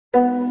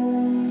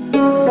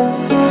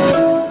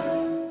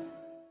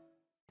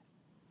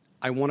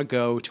I want to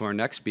go to our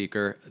next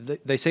speaker.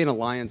 They say an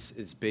alliance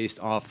is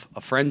based off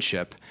a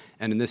friendship,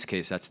 and in this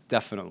case, that's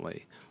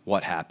definitely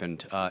what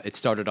happened. It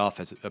started off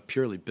as a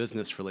purely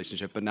business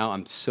relationship, but now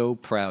I'm so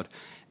proud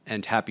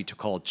and happy to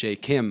call Jay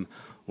Kim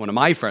one of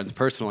my friends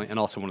personally, and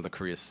also one of the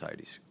Korea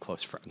Society's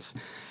close friends.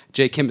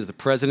 Jay Kim is the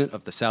president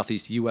of the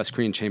Southeast U.S.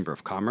 Korean Chamber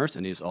of Commerce,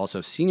 and he is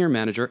also senior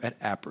manager at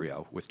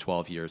Aprio with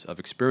 12 years of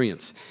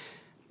experience.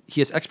 He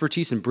has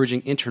expertise in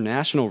bridging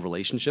international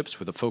relationships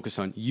with a focus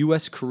on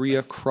U.S.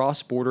 Korea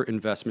cross-border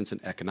investments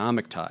and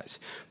economic ties.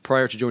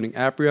 Prior to joining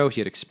Aprio, he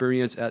had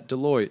experience at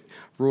Deloitte,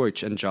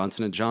 Reutsch, and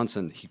Johnson &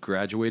 Johnson. He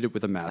graduated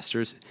with a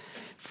master's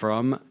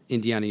from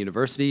Indiana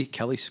University,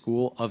 Kelley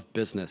School of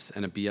Business,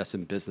 and a BS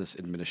in Business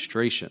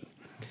Administration.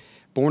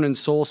 Born in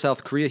Seoul,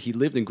 South Korea, he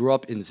lived and grew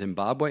up in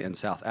Zimbabwe and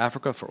South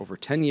Africa for over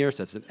 10 years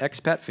as an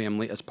expat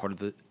family as part of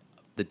the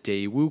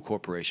Daewoo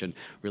Corporation.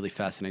 Really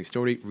fascinating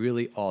story,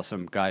 really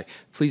awesome guy.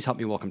 Please help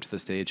me welcome to the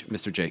stage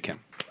Mr. Jay Kim.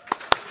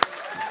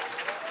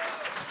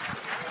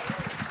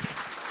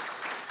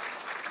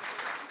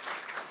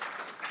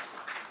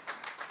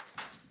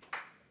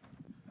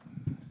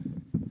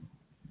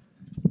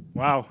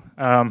 Wow.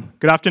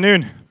 Good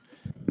afternoon.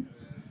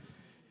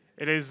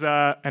 It is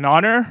an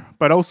honor,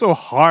 but also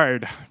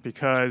hard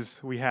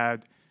because we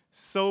had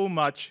so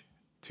much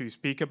to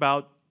speak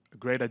about, a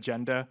great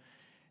agenda.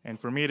 And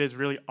for me, it is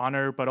really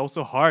honor, but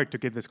also hard to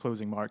give this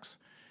closing marks.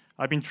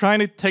 I've been trying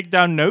to take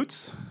down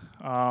notes,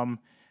 and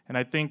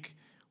I think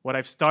what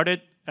I've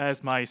started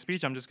as my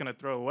speech, I'm just going to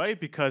throw away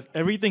because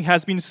everything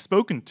has been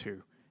spoken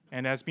to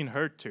and has been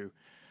heard to.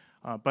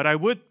 But I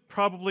would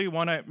probably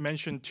want to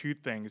mention two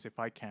things if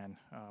I can.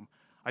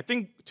 I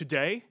think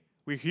today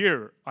we're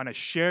here on a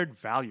shared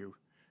value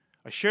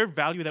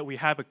that we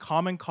have a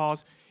common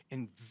cause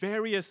in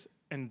various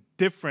and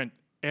different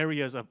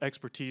areas of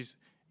expertise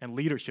and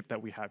leadership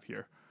that we have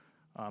here.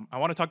 I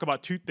want to talk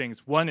about two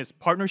things. One is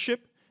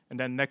partnership, and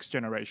then next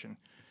generation.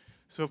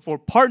 So for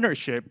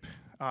partnership,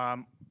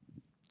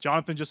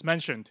 Jonathan just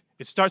mentioned,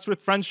 it starts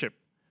with friendship.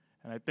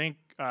 And I think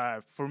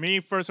for me,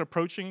 first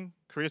approaching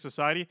Korea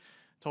Society,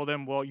 told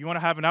them, well, you want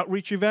to have an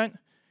outreach event?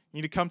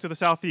 You need to come to the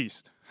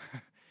Southeast.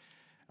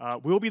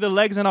 We'll be the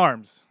legs and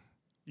arms.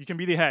 You can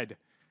be the head.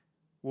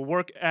 We'll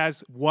work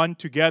as one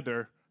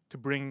together to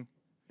bring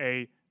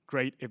a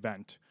great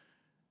event.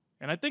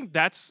 And I think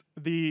that's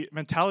the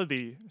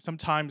mentality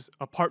sometimes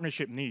a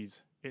partnership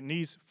needs. It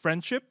needs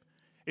friendship.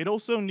 It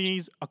also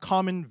needs a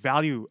common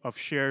value of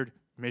shared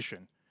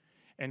mission.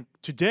 And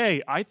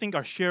today, I think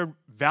our shared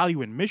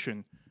value and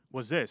mission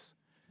was this,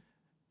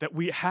 that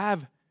we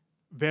have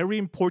very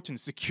important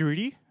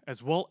security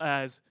as well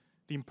as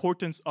the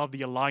importance of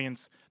the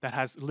alliance that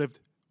has lived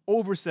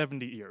over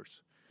 70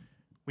 years.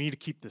 We need to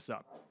keep this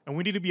up. And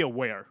we need to be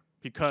aware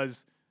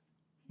because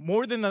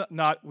more than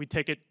not, we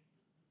take it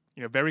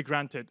very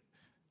granted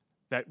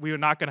that we are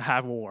not going to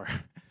have war,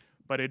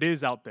 but it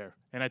is out there.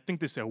 And I think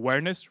this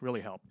awareness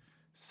really helped.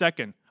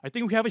 Second, I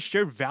think we have a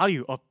shared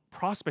value of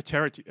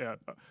prosperity,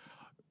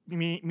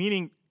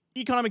 meaning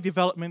economic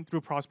development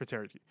through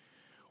prosperity.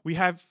 We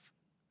have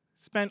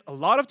spent a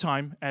lot of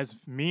time, as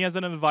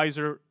an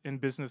advisor in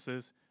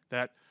businesses,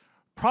 that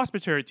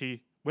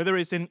prosperity, whether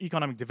it's in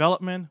economic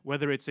development,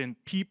 whether it's in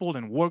people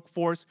and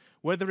workforce,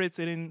 whether it's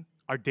in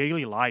our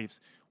daily lives,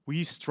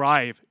 we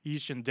strive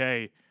each and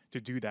day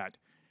to do that.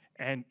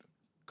 And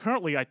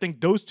currently, I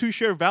think those two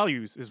shared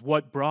values is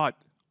what brought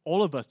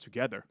all of us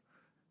together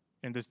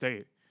in this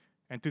day.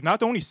 And to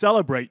not only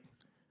celebrate,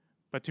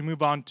 but to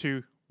move on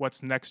to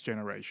what's next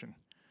generation.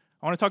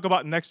 I want to talk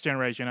about next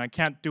generation. I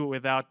can't do it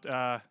without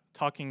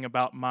talking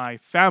about my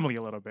family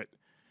a little bit.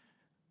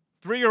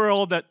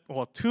 3-year-old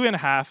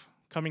 2.5,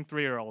 coming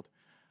 3-year-old.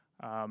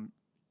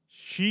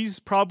 She's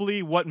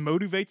probably what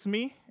motivates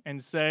me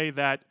and say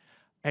that,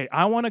 hey,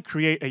 I want to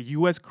create a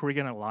U.S.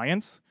 Korean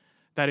Alliance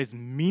that is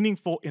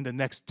meaningful in the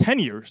next 10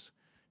 years,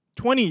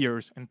 20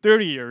 years, and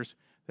 30 years,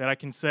 that I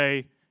can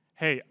say,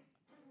 hey,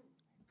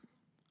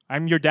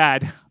 I'm your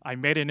dad. I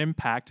made an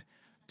impact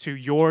to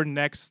your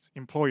next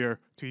employer,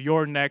 to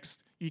your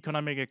next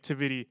economic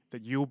activity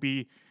that you'll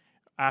be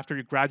after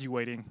you're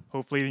graduating,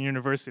 hopefully in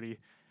university,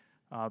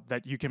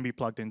 that you can be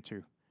plugged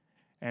into.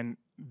 And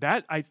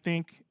that, I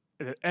think,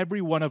 that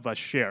every one of us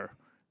share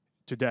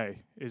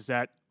today is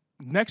that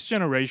next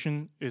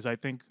generation is, I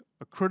think,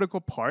 a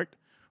critical part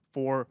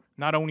for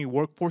not only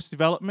workforce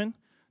development,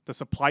 the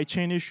supply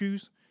chain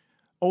issues,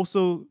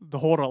 also the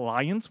whole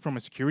alliance from a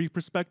security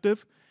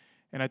perspective.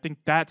 And I think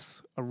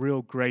that's a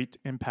real great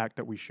impact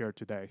that we share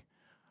today.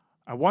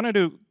 I wanted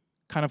to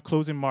kind of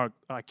closing mark.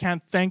 I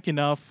can't thank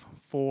enough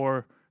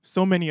for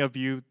so many of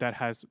you that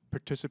has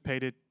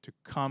participated to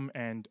come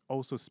and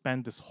also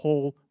spend this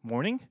whole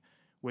morning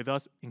with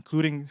us,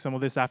 including some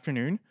of this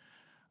afternoon.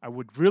 I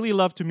would really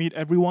love to meet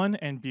everyone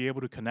and be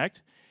able to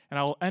connect. And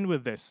I'll end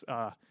with this.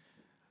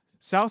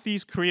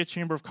 Southeast Korea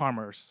Chamber of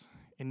Commerce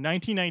in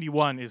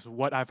 1991 is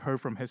what I've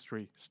heard from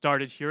history.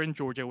 Started here in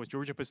Georgia with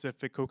Georgia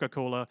Pacific,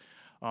 Coca-Cola.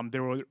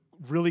 There were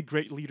really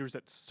great leaders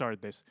that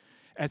started this.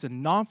 As a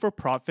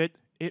non-for-profit,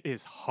 it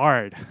is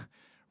hard.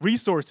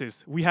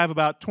 Resources, we have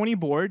about 20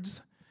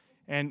 boards,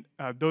 And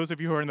those of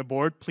you who are on the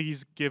board,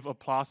 please give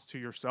applause to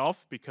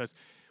yourself because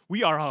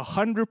we are a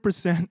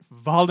 100%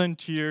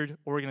 volunteered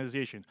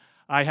organization.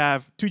 I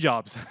have 2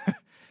 jobs,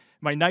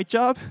 my night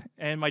job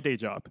and my day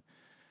job.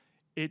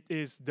 It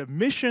is the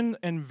mission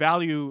and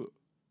value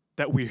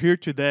that we're here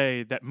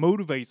today that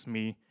motivates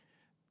me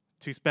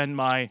to spend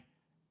my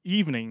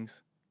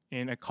evenings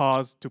in a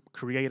cause to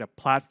create a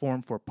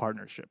platform for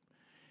partnership.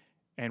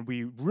 And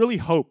we really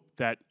hope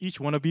that each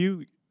one of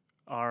you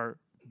are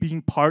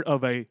being part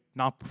of a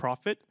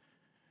nonprofit,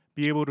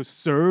 be able to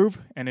serve,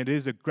 and it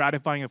is a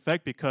gratifying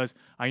effect because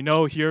I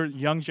know here,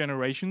 young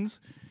generations,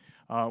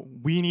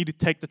 we need to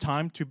take the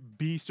time to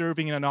be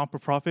serving in a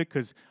nonprofit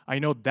because I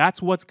know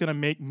that's what's going to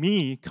make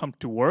me come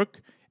to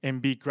work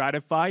and be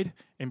gratified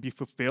and be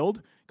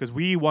fulfilled because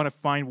we want to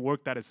find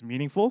work that is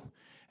meaningful.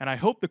 And I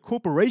hope the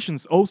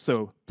corporations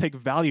also take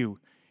value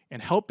in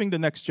helping the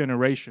next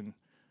generation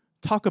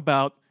talk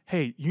about,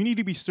 hey, you need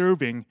to be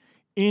serving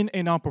in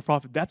a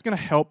nonprofit. That's going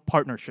to help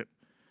partnership.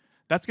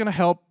 That's going to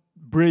help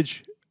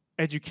bridge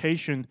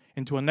education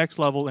into a next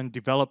level and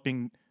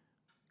developing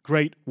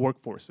great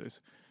workforces.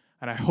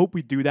 And I hope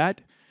we do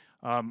that.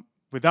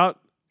 Without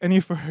any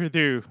further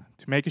ado,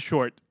 to make it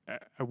short,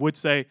 I would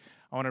say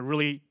I want to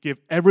really give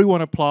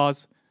everyone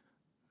applause.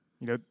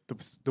 You know,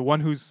 the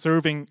one who's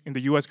serving in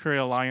the U.S.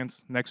 Korea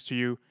Alliance next to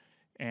you.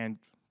 And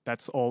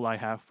that's all I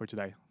have for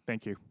today.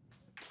 Thank you.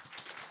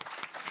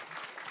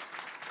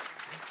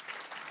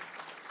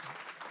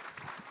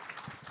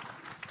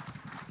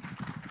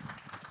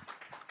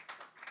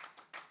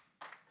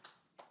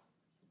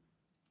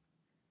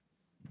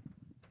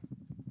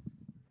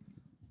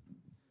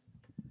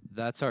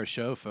 That's our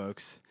show,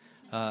 folks.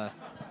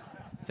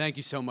 Thank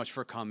you so much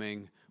for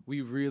coming. We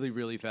really,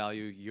 really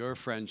value your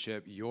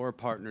friendship, your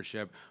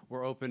partnership.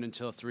 We're open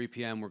until 3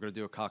 p.m. We're going to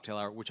do a cocktail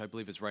hour, which I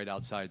believe is right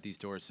outside these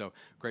doors. So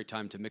great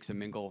time to mix and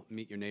mingle,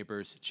 meet your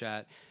neighbors,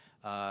 chat.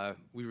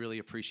 We really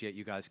appreciate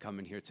you guys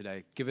coming here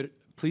today.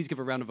 Please give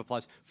a round of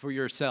applause for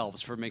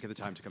yourselves for making the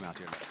time to come out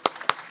here.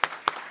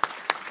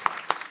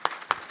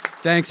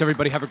 Thanks,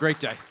 everybody. Have a great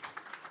day.